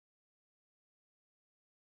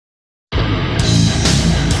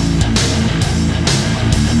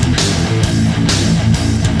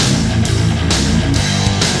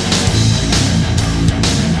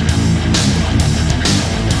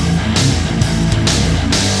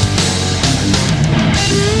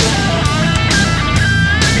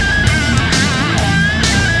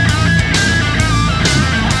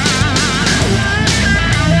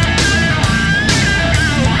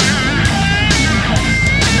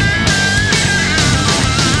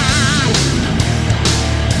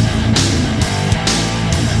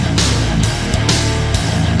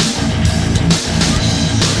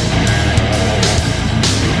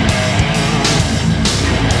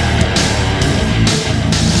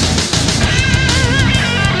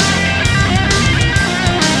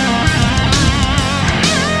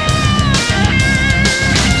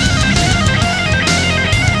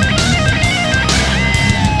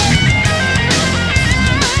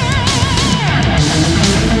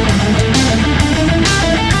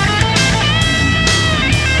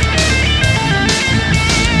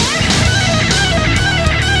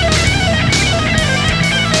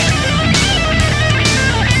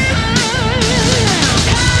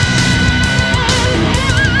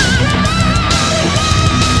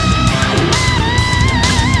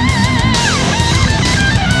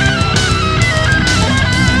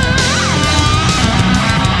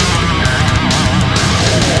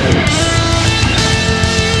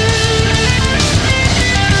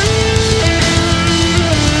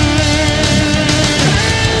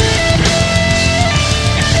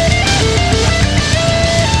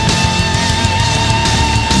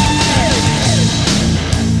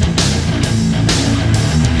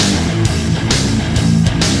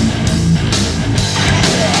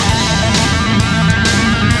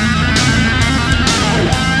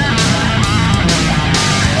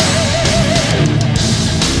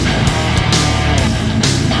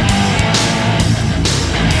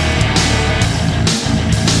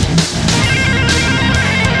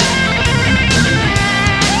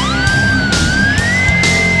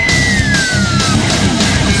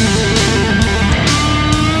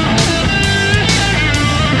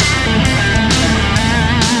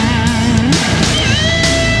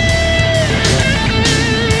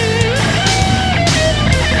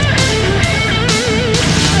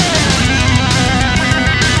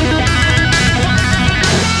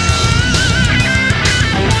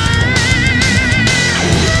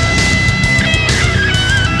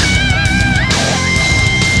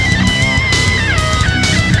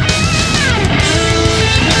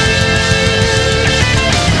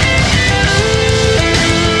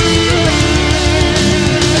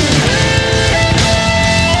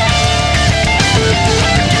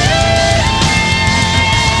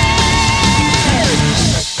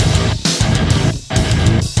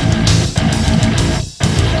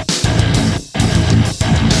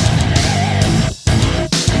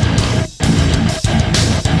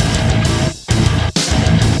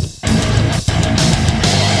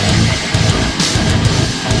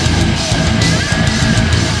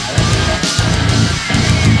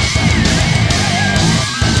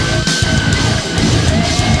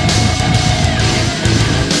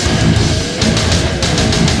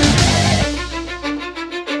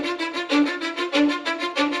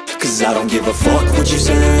Cause I don't give a fuck what you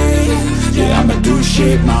say. Yeah, I'ma do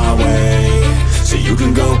shit my way. So you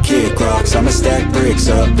can go kick rocks, I'ma stack bricks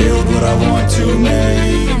up, build what I want to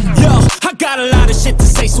make. Yo, I got a lot of shit to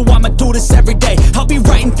say, so I'ma do this every day. I'll be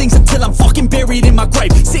writing things until I'm fucking buried in my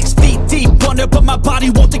grave. 6 feet deep under, but my body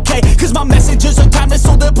won't decay. Cause my messages are timeless,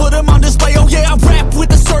 so they'll put them on display. Oh yeah, I rap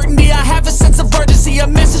with a certainty, I have a sense of urgency. A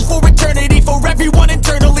message for eternity, for everyone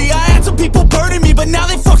internally. I had some people burning me, but now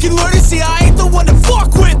they fucking learn to see I ain't the one to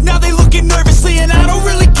fuck with, now they looking nervously. And I don't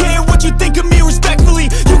really care what you think of me, respectfully.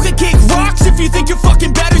 You can kick rocks if you think you're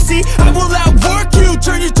fucking better, see. I will outwork you,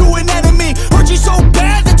 turn you to an enemy. Hurt you so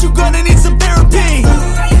bad that you're gonna need some therapy.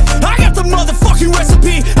 I got the motherfucking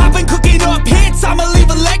recipe. I've been cooking up hits, I'ma leave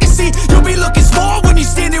a legacy. You'll be looking small when you're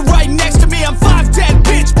standing right next to me. I'm 5'10",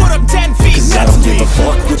 bitch, but I'm 10 feet. Cause I don't give a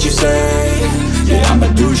fuck what you say. Yeah, I'ma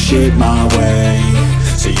do shit my way.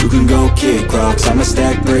 So you can go kick rocks, I'ma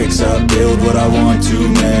stack bricks up, build what I want to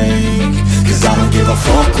make. Cause I don't give a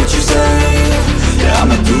fuck what you say. Yeah,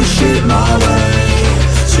 I'ma do shit my way.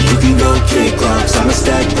 So you can go kick rocks, I'ma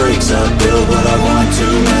stack bricks up, build what I want to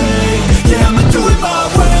make. Yeah, I'ma do it my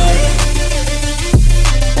way.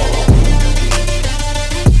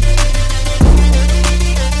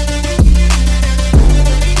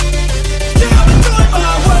 Yeah, I'ma do it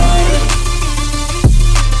my way.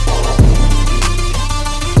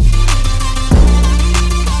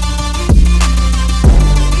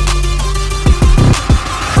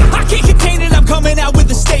 I can't contain it, I'm coming out with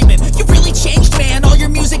a statement. You really changed, man, all your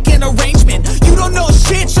music and arrangement. You don't know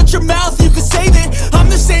shit, shut your mouth, you can save it. I'm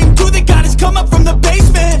the same dude that got his come up from the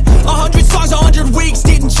basement. 100 songs, 100 weeks,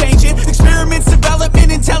 didn't change it. Experiments,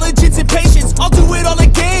 development, intelligence, and patience. I'll do it all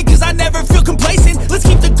again, cause I never feel complacent. Let's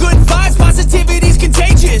keep the good vibes, positivity's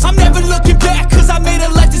contagious. I'm never looking back, cause I made a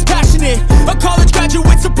life that's passionate. A college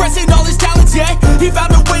graduate suppressing all his talents, yeah. He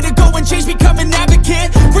found a way to go and change, become an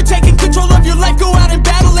advocate. For taking control of your life, go out and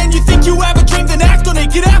battle. And you think you have a dream, then act on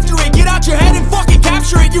it. Get after it, get out your head and fucking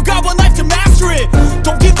capture it. You got one life to master it.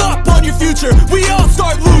 Don't give up on your future, we all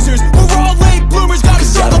start losers. We're all late bloomers, gotta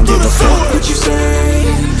struggle through the sewer. What you say?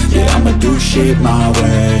 Yeah, I'ma do shit my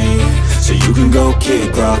way. So you can go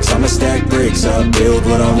kick rocks, I'ma stack bricks up, build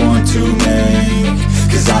what I want to make.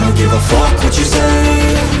 Cause I don't give a fuck what you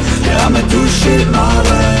say. Yeah, I'ma do shit my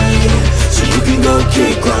way. So you can go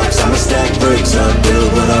kick rocks, I'ma stack bricks up,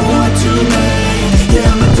 build what I